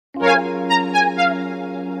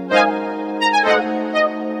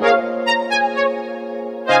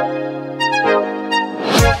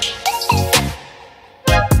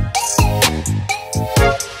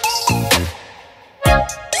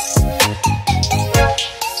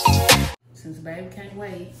baby can't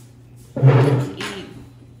wait to eat.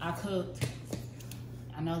 I cooked.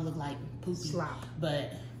 I know it looked like poopy, slop,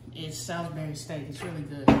 but it's Salisbury steak. It's really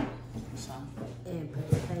good. So. And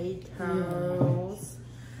potatoes.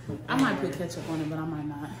 Yeah. I might put ketchup on it, but I might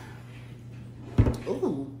not.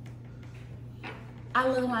 Ooh. I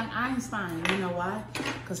look like Einstein. You know why?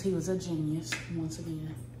 Because he was a genius, once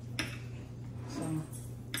again. So,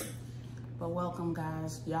 but welcome,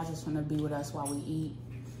 guys. Y'all just want to be with us while we eat.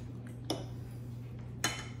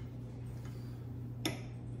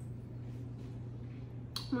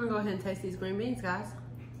 I'm gonna go ahead and taste these green beans, guys.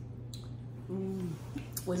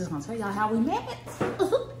 We're just gonna tell y'all how we met.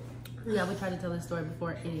 Yeah, we tried to tell this story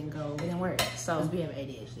before. It didn't go. It didn't work. So we have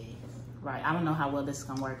ADHD. Right. I don't know how well this is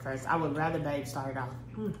gonna work first. I would rather Babe start off.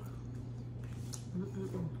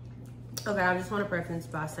 Okay, I just want to preface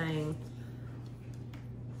by saying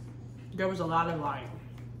there was a lot of like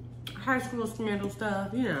high school scandal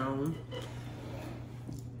stuff, you know.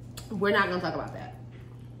 We're not gonna talk about that.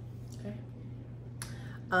 Okay.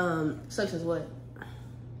 Such as what?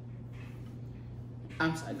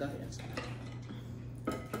 I'm sorry, go ahead.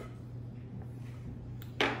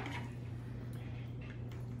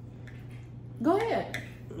 Go ahead.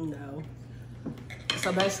 No.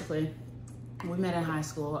 So basically, we met in high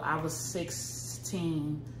school. I was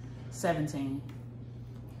 17.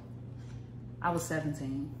 I was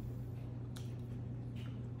 17.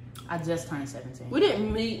 I just turned 17. We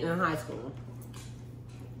didn't meet in high school.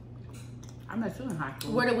 I met you in high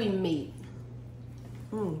school. Where did we meet?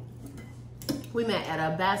 We met at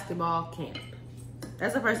a basketball camp.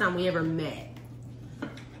 That's the first time we ever met.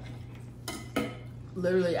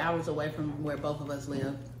 Literally hours away from where both of us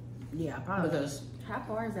live. Yeah, probably. Because how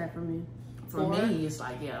far is that from you? For me, it's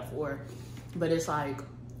like, yeah, 4. But it's like,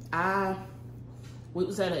 we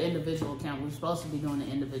was at an individual camp. We were supposed to be doing an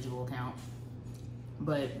individual count.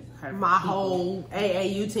 But my whole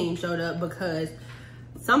AAU team showed up because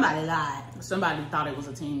somebody lied. Somebody thought it was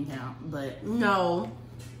a team count, but no.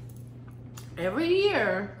 Every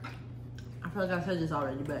year, I feel like I said this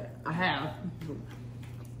already, but I have.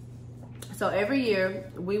 So every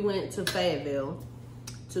year, we went to Fayetteville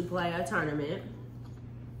to play a tournament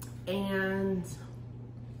and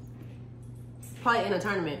play in a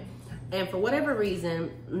tournament. And for whatever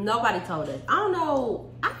reason, nobody told us. I don't know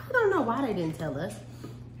why they didn't tell us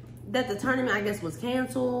that the tournament, I guess, was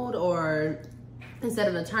canceled, or instead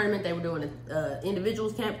of a tournament, they were doing an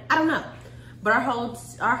individuals camp. I don't know. But our whole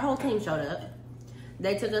team showed up.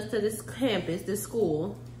 They took us to this campus, this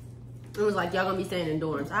school. It was like, y'all gonna be staying in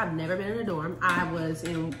dorms. I've never been in a dorm. I was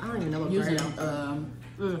in, I don't even know what grade.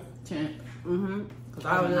 Tent. Because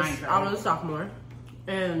I was a sophomore.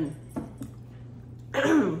 And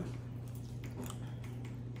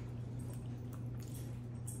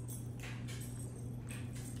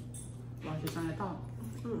Lost your train of thought.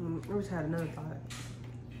 I just had another thought.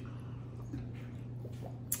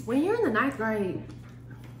 When you're in the 9th grade,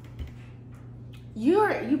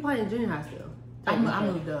 you play in junior high still. I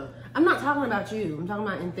moved up. I'm not talking about you. I'm talking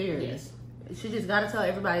about in theory. Yes. She just got to tell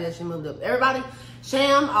everybody that she moved up. Everybody,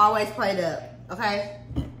 Sham always played up. Okay?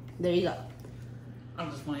 There you go. I'm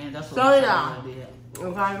just playing. That's what Storytime. I did.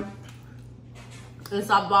 Okay? In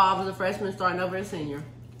softball, I was a freshman starting over a senior.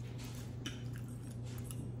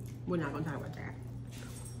 We're not going to talk about that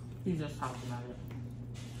You just talked about it.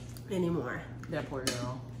 anymore. That poor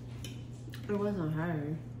girl. It wasn't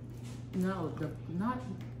her. No, not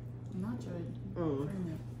your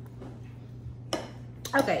friend.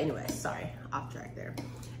 Okay, anyways, sorry. Off track there.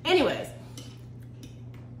 Anyways.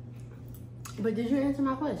 But did you answer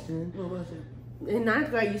my question? What was it? In 9th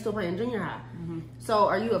grade, you still playing junior high. So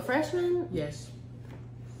are you a freshman? Yes.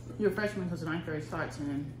 You're a freshman because the 9th grade starts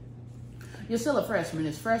in. You're still a freshman.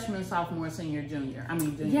 It's freshman, sophomore, senior, junior. I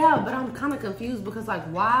mean, junior. Yeah, but I'm kind of confused because, like,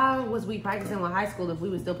 why was we practicing with high school if we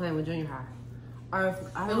were still playing with junior high? Or if,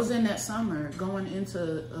 it was in that summer going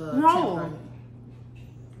into No. 10th grade.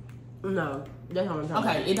 No, that's what I'm talking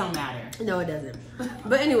about. Okay, it don't matter. No, it doesn't.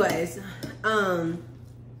 But anyways, no,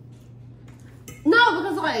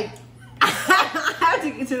 because like I have to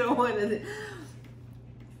get to the point of it.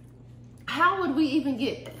 How would we even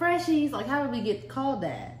get freshies? Like, how would we get called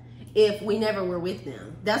that if we never were with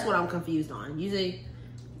them? That's what I'm confused on. You see?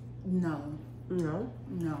 No. No.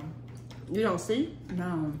 No. You don't see?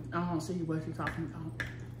 No. I don't see what you're talking about.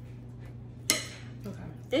 Okay.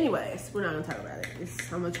 Anyways, we're not gonna talk about it.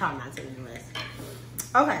 I'm gonna try not to anyways.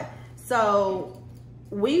 Okay, so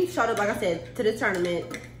we showed up, like I said, to this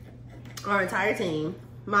tournament, our entire team.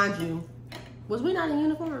 Mind you, was we not in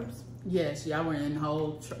uniforms? Yes, y'all were in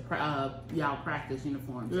whole y'all practice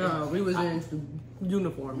uniforms. No, we was in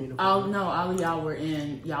uniform. Oh no, all of y'all were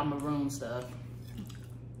in y'all maroon stuff.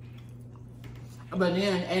 But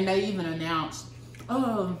then, and they even announced,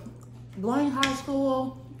 Blaine High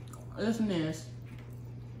School, this and this.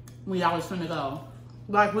 We always finna go.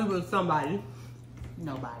 Like we was somebody.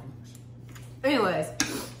 Nobody. Anyways,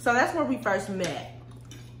 so that's where we first met.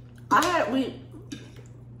 I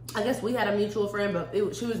guess we had a mutual friend,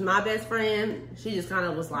 but she was my best friend. She just kind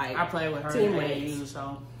of was like, I played with her teammates.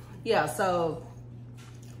 so. Yeah, so.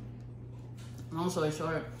 Long story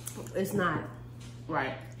short. It's not.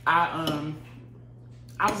 Right. I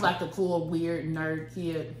was like the cool, weird, nerd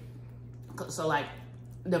kid. So like,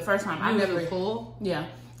 the first time I never. Cool? Yeah.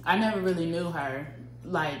 I never really knew her.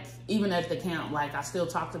 Like, even at the camp, like, I still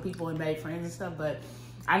talked to people and made friends and stuff, but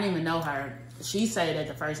I didn't even know her. She said that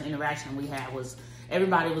the first interaction we had was,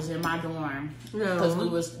 everybody was in my dorm.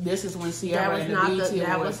 Because this is when Sierra and the BET Awards.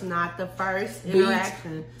 That was not the first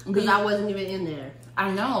interaction. Because I wasn't even in there. I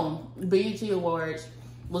know. BET Awards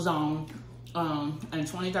was on in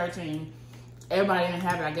 2013. Everybody didn't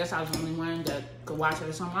have it. I guess I was the only one that could watch it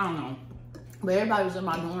or something. I don't know. But everybody was in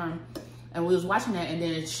my dorm. And we was watching that, and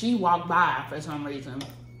then she walked by for some reason.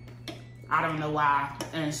 I don't know why.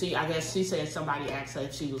 And I guess she said somebody asked her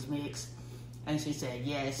if she was mixed. And she said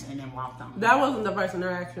yes, and then walked on. That wasn't the first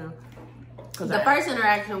interaction. The first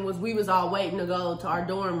interaction was we was all waiting to go to our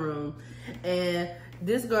dorm room. And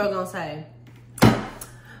this girl gonna say,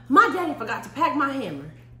 my daddy forgot to pack my hammer.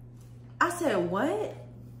 I said, what?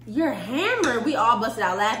 Your hammer? We all busted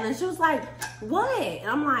out laughing. And she was like, what? And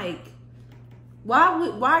I'm like, what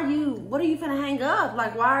are you finna hang up?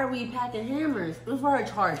 Like, why are we packing hammers? It was for her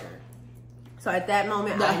charger. So at that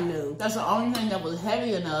moment, I knew. That's the only thing that was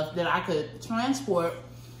heavy enough that I could transport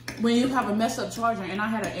when you have a messed up charger. And I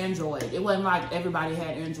had an Android. It wasn't like everybody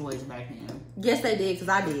had Androids back then. Yes, they did, because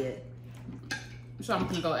I did. So I'm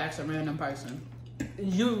gonna go ask a random person.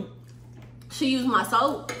 She used my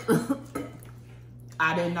soap.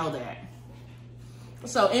 I didn't know that.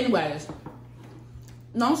 So anyways,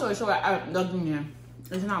 long story short,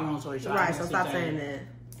 it's not long story short. Right, so stop saying that.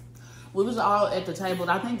 We was all at the table.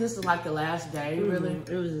 I think this is like the last day, really.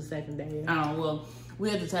 It was the second day. Oh, well, we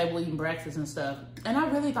at the table eating breakfast and stuff. And I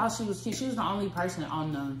really thought she was cute. She was the only person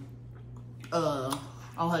on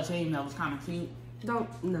her team that was kind of cute.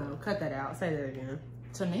 Cut that out. Say that again.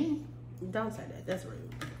 To me? Don't say that. That's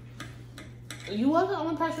rude. You were the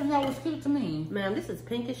only person that was cute to me. Ma'am, this is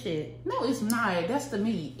pink as shit. No, it's not. That's the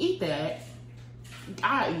meat. Eat that.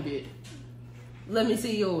 I eat it. Let me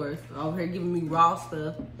see yours. Over here giving me raw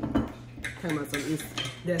stuff. Talking about that's the meat.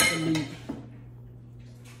 That's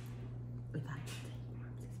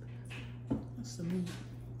the meat.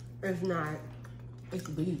 It's not. It's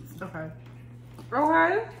beef. Okay.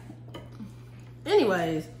 Okay.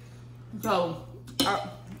 Anyways. So,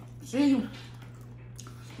 she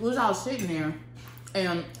was all sitting there,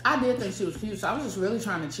 and I did think she was cute, so I was just really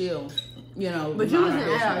trying to chill, you know. But you wasn't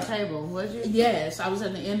at our table, was you? Yes, I was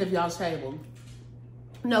at the end of y'all's table.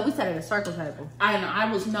 No, we sat at a circle table.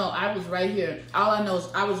 I was right here. All I know is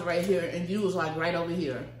I was right here, and you was like right over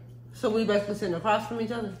here. So we basically sitting across from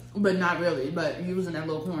each other? But not really, but you was in that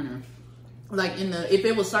little corner. Like if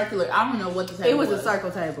it was circular, I don't know what the table was. It was a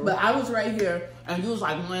circle table. But I was right here, and you was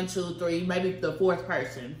like 1, 2, 3, maybe the fourth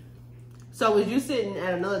person. So was you sitting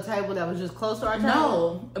at another table that was just close to our table?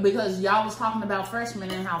 No, because y'all was talking about freshmen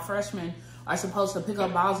and how freshmen are supposed to pick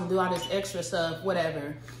up balls and do all this extra stuff,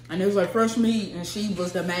 whatever. And it was like fresh meat, and she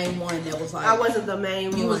was the main one that was like... I wasn't the main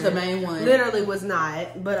one. You was the main one. Literally was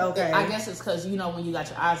not, but okay. I guess it's because, you know, when you got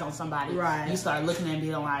your eyes on somebody, right, you start looking and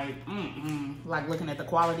being like, like looking at the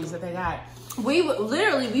qualities that they got. We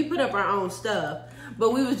put up our own stuff,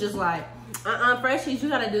 but we was just like, freshies, you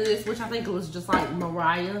gotta do this, which I think it was just like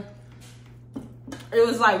Mariah. It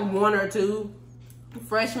was like 1 or 2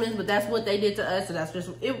 freshmen, but that's what they did to us, so that's just,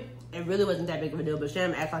 it really wasn't that big of a deal, but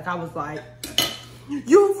Sham acted like I was like,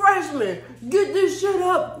 you freshmen, get this shit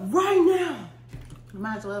up right now.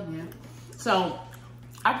 Might as well, man. So,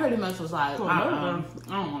 I pretty much was like, I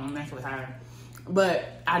don't want to mess with her.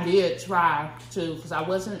 But I did try to, because I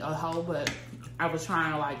wasn't a hoe, but I was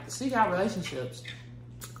trying to like seek out relationships.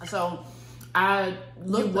 So, I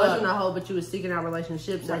looked You wasn't a hoe, but you was seeking out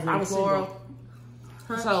relationships. Like, I was single.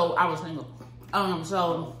 Huh? So, I was single.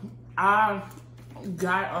 So, I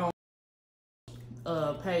got on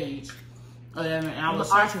a page, and I was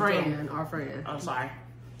searching our friend. I'm sorry.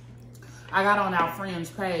 I got on our friend's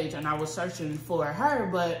page, and I was searching for her,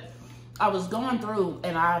 but I was going through,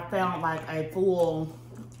 and I found like a full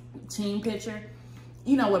team picture.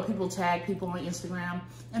 You know, where people tag people on Instagram,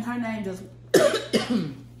 and her name just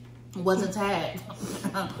wasn't tagged.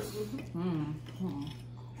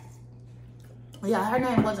 Yeah, her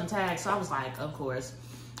name wasn't tagged, so I was like, of course.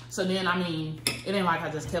 So then, I mean, it ain't like I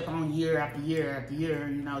just kept on year after year after year,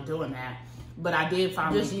 you know, doing that. But I did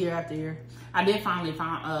finally... Just year after year. I did finally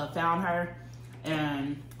found her.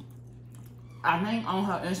 And I think on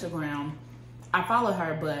her Instagram, I followed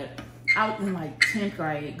her, but I was in like 10th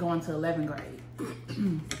grade, going to 11th grade.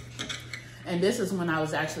 And this is when I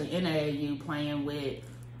was actually in AAU playing with,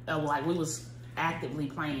 like we was actively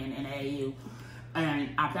playing in AAU. And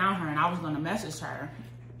I found her and I was going to message her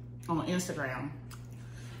on Instagram.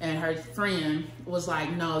 And her friend was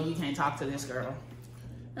like, no, you can't talk to this girl.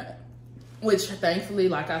 Which thankfully,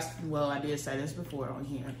 like I did say this before on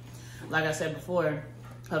here. Like I said before,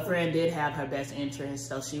 her friend did have her best interest.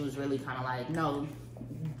 So she was really kind of like, no,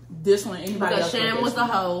 this one, anybody else. Because Shan was a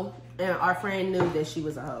hoe and our friend knew that she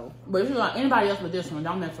was a hoe. But she was like, anybody else but this one,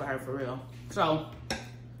 don't mess with her for real. So,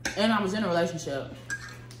 and I was in a relationship.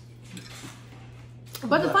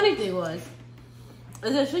 But the funny thing was,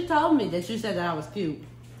 is that she told me that you said that I was cute.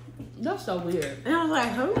 That's so weird. And I was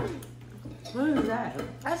like, who? Who is that?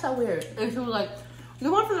 That's so weird. And she was like,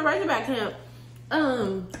 the one from the Razorback camp,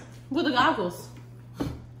 with the goggles.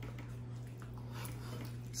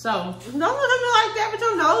 So, don't look at me like that with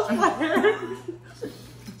your nose player.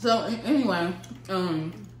 So anyway,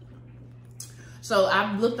 so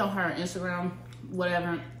I looked on her Instagram,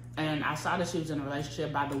 whatever, and I saw that she was in a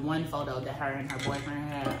relationship by the one photo that her and her boyfriend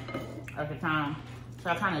had at the time.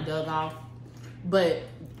 So I kind of dug off. But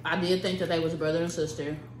I did think that they was brother and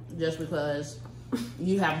sister, just because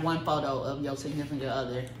you have one photo of your significant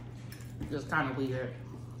other. Just kind of weird.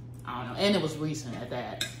 I don't know. And it was recent at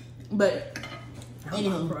that. But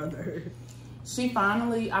anyway, brother. She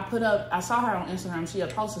finally, I saw her on Instagram. She had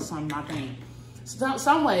posted something, I think.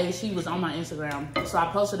 Some way she was on my Instagram. So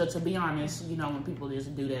I posted her, to be honest, you know, when people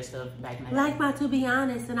just do that stuff back in the day. Like my to be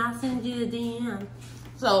honest, and I'll send you a DM.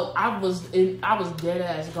 So I was dead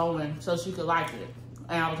ass going so she could like it.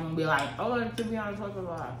 And I was gonna be like, oh, to be honest, blah, blah,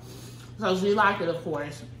 blah. So she liked it, of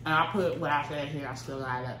course. And I put what I said here. I still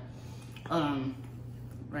got it.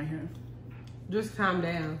 Right here. Just calm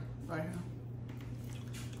down. Right here.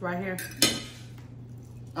 Right here.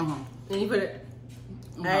 Uh-huh. And you put it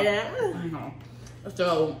right there. Uh-huh.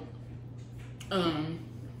 So,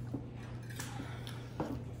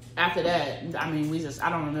 after that, I mean, I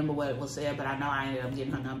don't remember what was said, but I know I ended up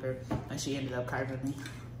getting her number, and she ended up curving me.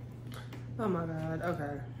 Oh my God,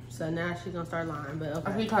 okay. So now she's gonna start lying, but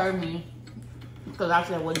okay. She curved me, because I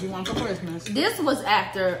said, what do you want for Christmas? This was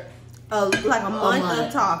after like a month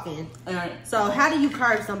of talking. So how do you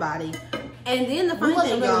curve somebody? And then the funny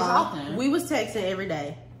thing, y'all, we was texting every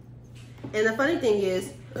day. And the funny thing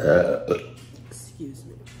is, excuse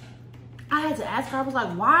me, I had to ask her. I was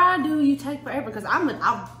like, why do you take forever? Because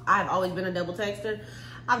I've always been a double texter.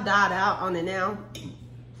 I've died out on it now.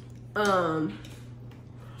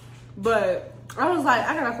 But I was like,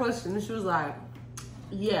 I got a question. And she was like,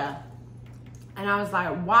 yeah. And I was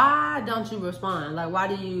like, why don't you respond? Like, why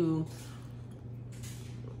do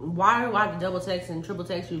I have to double text and triple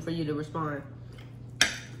text you for you to respond?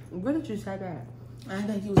 What did you say back? I didn't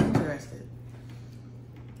think he was interested.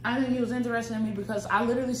 I didn't think he was interested in me because I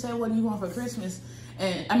literally said, what do you want for Christmas?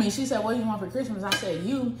 And I mean, she said, what do you want for Christmas? I said,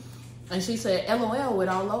 you. And she said, LOL with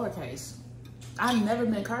all lowercase. I've never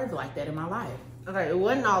been curved like that in my life. Okay, it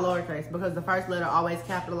wasn't all lowercase because the first letter always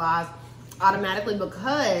capitalized automatically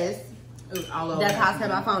because it was all lowercase. That's how I set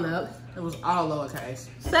my phone up. It was all lowercase.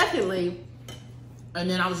 Secondly, and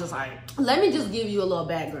then I was just like, let me just give you a little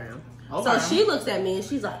background. Okay. So she looks at me and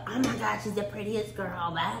she's like, oh my God, she's the prettiest girl.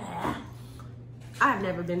 Blah. I've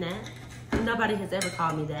never been that. Nobody has ever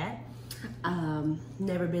called me that.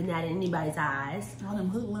 Never been that in anybody's eyes. All them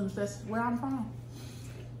hoodlums, that's where I'm from.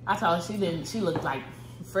 I told her she looked like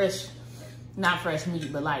fresh, not fresh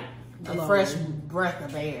meat, but like a fresh breath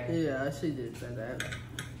of air. Yeah, she did say that.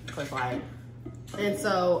 Cause like, and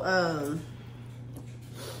so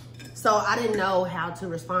I didn't know how to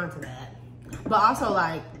respond to that. But also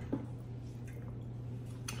like,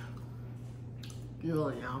 you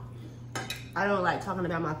know, I don't like talking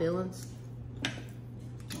about my feelings.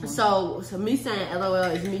 So me saying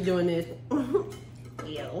LOL is me doing this.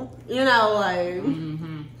 You know, like.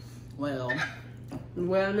 Well,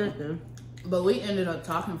 nothing. But we ended up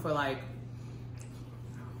talking for like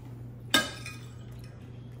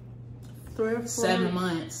 3 or 4 7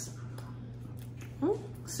 months.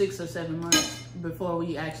 6 or 7 months before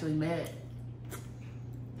we actually met.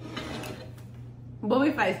 But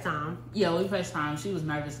we FaceTime. Yeah, we FaceTime. She was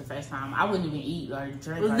nervous to FaceTime. I wouldn't even eat or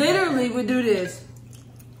drink. Literally, we do this.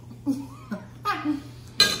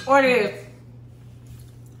 Or this.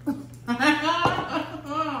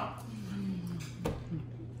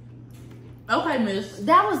 Okay, miss.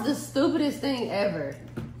 That was the stupidest thing ever.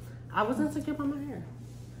 I was insecure about my hair.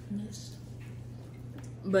 Yes.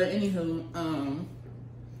 But anywho,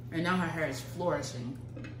 and now her hair is flourishing.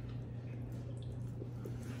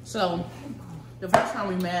 So, the first time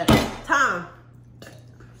we met,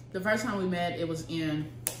 it was in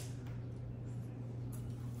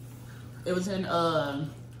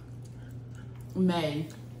May.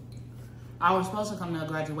 I was supposed to come to a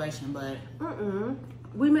graduation, but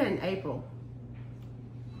we met in April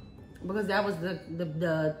because that was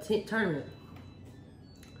the tournament.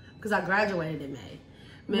 Because I graduated in May.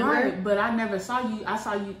 Remember? Right, but I never saw you. I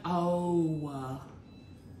saw you. Oh,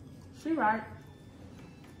 she right.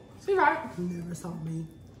 She right. You never saw me.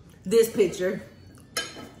 This picture.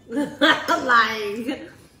 Like,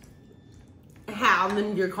 how I'm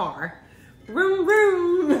in your car. Vroom,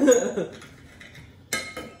 vroom.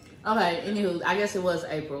 Okay, anywho, I guess it was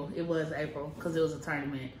April. It was April because it was a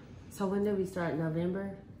tournament. So when did we start?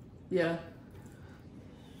 November? Yeah.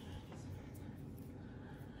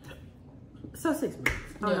 So 6 months.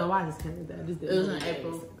 I don't know why this came that. It was in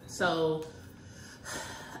April. So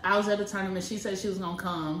I was at the tournament. She said she was gonna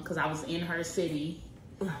come because I was in her city.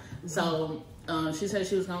 So she said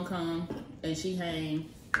she was gonna come, and she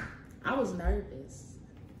came. I was nervous.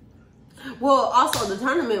 Well, also the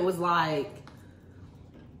tournament was like,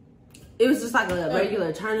 it was just like a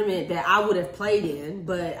regular tournament that I would have played in,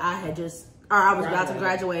 but I was about to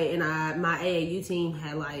graduate, and my AAU team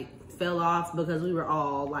had like fell off because we were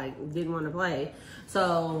all like didn't want to play.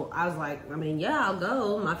 So I was like, I mean, yeah, I'll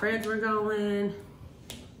go. My friends were going.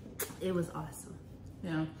 It was awesome.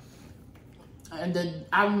 Yeah. And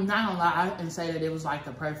I'm not gonna lie and say that it was like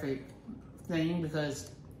the perfect thing,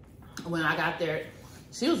 because when I got there,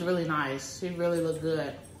 she was really nice. She really looked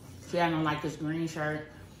good. She had on like this green shirt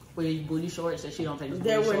with these booty shorts that she don't think was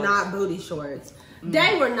booty shorts. They were not booty shorts.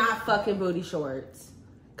 They were not fucking booty shorts.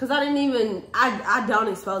 Cause I don't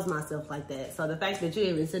expose myself like that. So the fact that you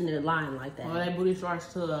even sitting there lying like that. Well, they booty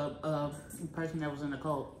shorts to a person that was in the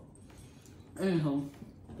cult. Anywho.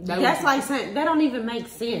 That's like saying, that don't even make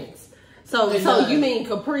sense. So you mean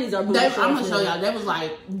capris are booty shorts? I'm gonna show y'all. That was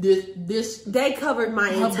like this. They covered my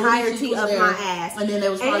entirety of my ass. And then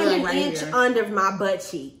there was and like an inch under my butt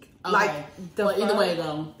cheek. Okay. Like either way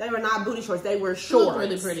though. They were not booty shorts. They were shorts.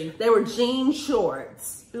 Really pretty. They were jean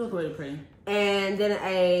shorts. It looked really pretty. And then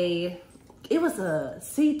it was a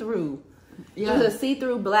see-through. Yeah. It was a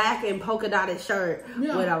see-through black and polka dotted shirt with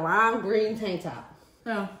a lime green tank top.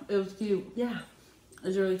 Yeah, it was cute. Yeah. It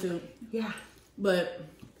was really cute. Yeah. But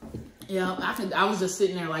yeah, I was just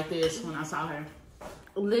sitting there like this when I saw her.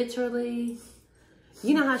 Literally,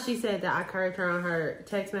 you know how she said that I curved her on her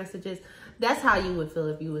text messages? That's how you would feel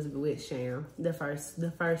if you was with Sham the first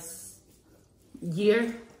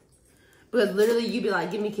year. Because literally you'd be like,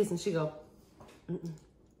 give me a kiss, and she go,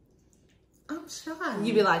 I'm shy.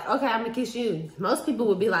 You'd be like, okay, I'm gonna kiss you. Most people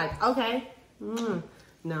would be like, okay.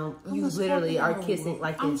 No, you literally are kissing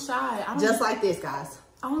like this. I'm shy. Just like this, guys.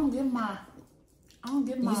 I don't give my.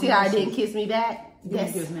 You see how I didn't kiss me back?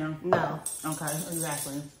 Yes. Kiss now. No. Okay,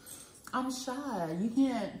 exactly. I'm shy.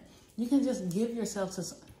 You can't just give yourself to.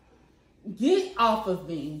 Get off of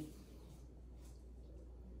me.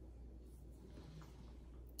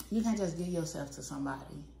 You can't just give yourself to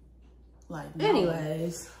somebody. Like, no.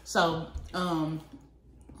 Anyways. So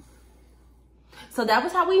that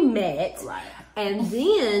was how we met. Right. And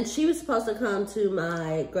then she was supposed to come to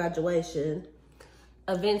my graduation.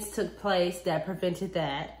 Events took place that prevented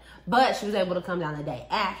that. But she was able to come down the day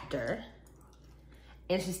after.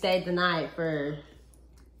 And she stayed the night for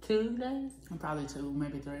 2 days? Probably 2,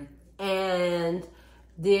 maybe 3. And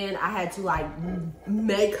then I had to like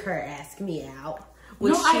make her ask me out.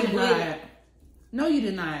 Which no, I did not. No, you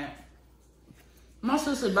did not. My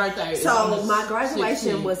sister's birthday is So my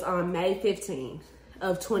graduation was on May 15th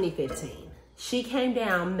of 2015. She came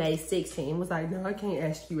down May 16th, was like, no, I can't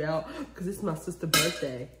ask you out because it's my sister's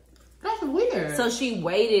birthday. That's weird. So she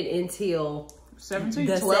waited until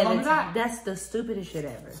 17, 12 on the dot. That's the stupidest shit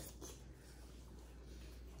ever.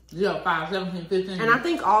 0, 5, 17, 15. And I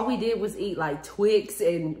think all we did was eat like Twix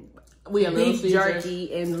and we had beef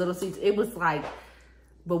jerky and Little Caesars. It was like,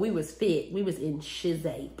 but we was fit. We was in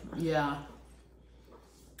shape. Yeah.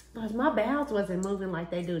 But my bowels wasn't moving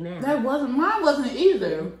like they do now. Mine wasn't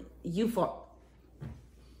either. You fart.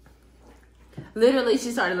 Literally,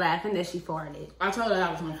 she started laughing that she farted. I told her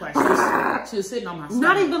I was gonna fart. She was sitting on my stomach.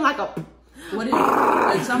 Not even like a. What is it?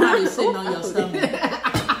 Like somebody's sitting on your stomach.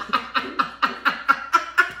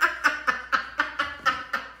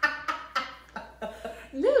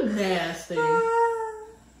 You nasty.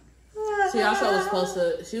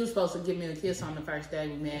 She was supposed to give me a kiss on the first day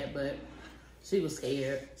we met, but She was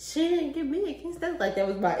scared. She didn't give me a kiss. That's like that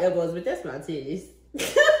was my elbows, but that's my titties.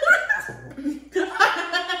 It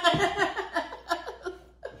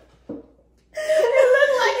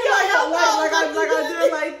looked like I did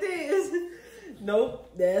it like this.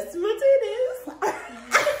 Nope, that's my titties.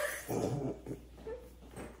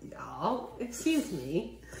 Y'all, excuse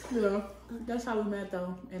me. Yeah, that's how we met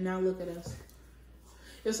though. And now look at us.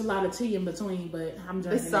 There's a lot of tea in between, but I'm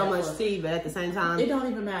drinking. It's so much tea, but at the same time, it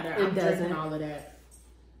don't even matter. I'm drinking all of that.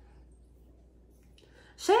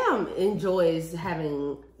 Sham enjoys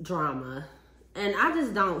having drama, and I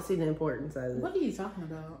just don't see the importance of it. What are you talking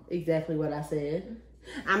about? Exactly what I said.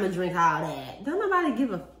 I'm gonna drink all that. Don't nobody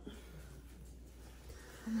give a.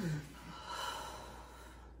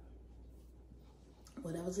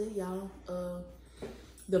 Well, that was it, y'all.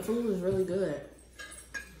 The food was really good,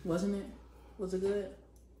 wasn't it? Was it good?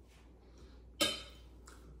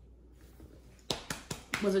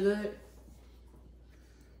 Was it good?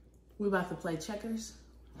 We about to play checkers.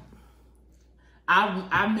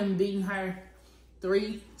 I've been beating her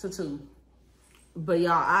 3-2. But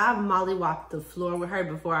y'all, I mollywopped the floor with her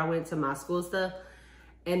before I went to my school stuff.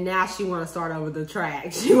 And now she want to start over the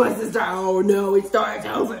track. She wants to start, oh no, it starts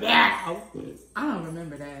over now. I don't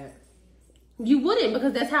remember that. You wouldn't,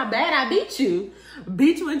 because that's how bad I beat you.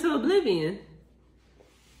 Beat you into oblivion.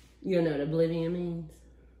 You know what oblivion means?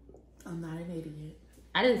 I'm not an idiot.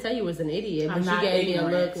 I didn't say you was an idiot, but you gave me a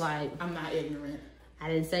look like... I'm not ignorant. I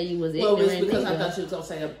didn't say you was ignorant. Well, it's because I thought you was going to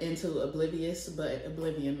say into oblivious, but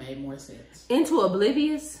oblivion made more sense. Into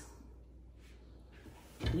oblivious?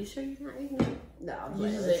 You sure you're not ignorant? No, I'm You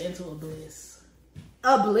just said into a bliss.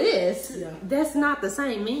 A bliss? Yeah. That's not the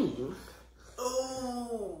same meaning.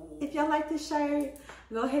 Oh. If y'all like this shirt,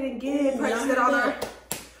 go ahead and get it.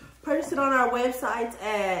 Purchase it on our websites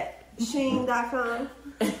at Shein.com.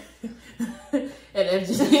 And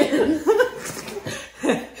FGN.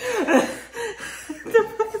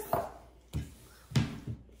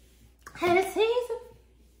 Hey, this season.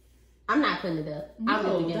 I'm not putting it up.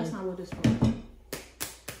 No, that's not what it's for.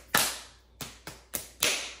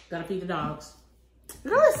 Gotta feed the dogs.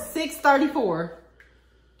 Girl, it's 6:34.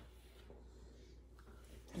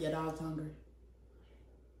 Your dog's hungry.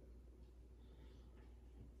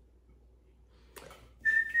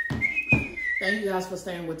 Thank you guys for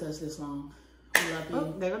staying with us this long. We love you.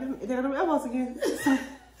 Oh, they're gonna be elbows again.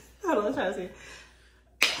 Hold on, let's try to see.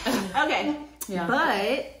 Okay. Yeah.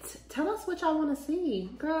 But tell us what y'all want to see.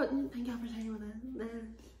 Girl, thank y'all for staying with us.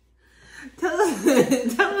 Tell us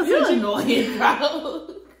You're annoying,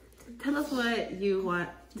 bro. Tell us what you want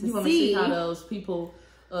to see. You want to see how those people,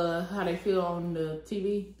 how they feel on the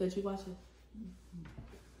TV that you watching?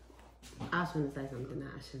 I was going to say something that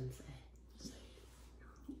I shouldn't say.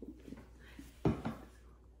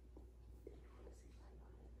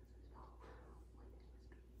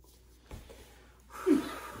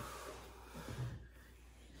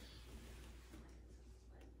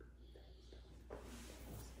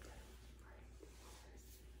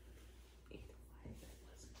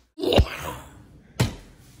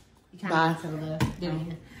 Bye. Yeah.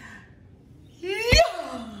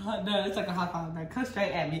 No, it's like a hot dog. Come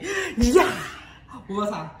straight at me. Yeah. One more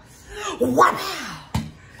time. Wow.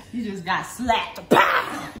 You just got slapped.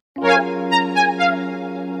 Pow.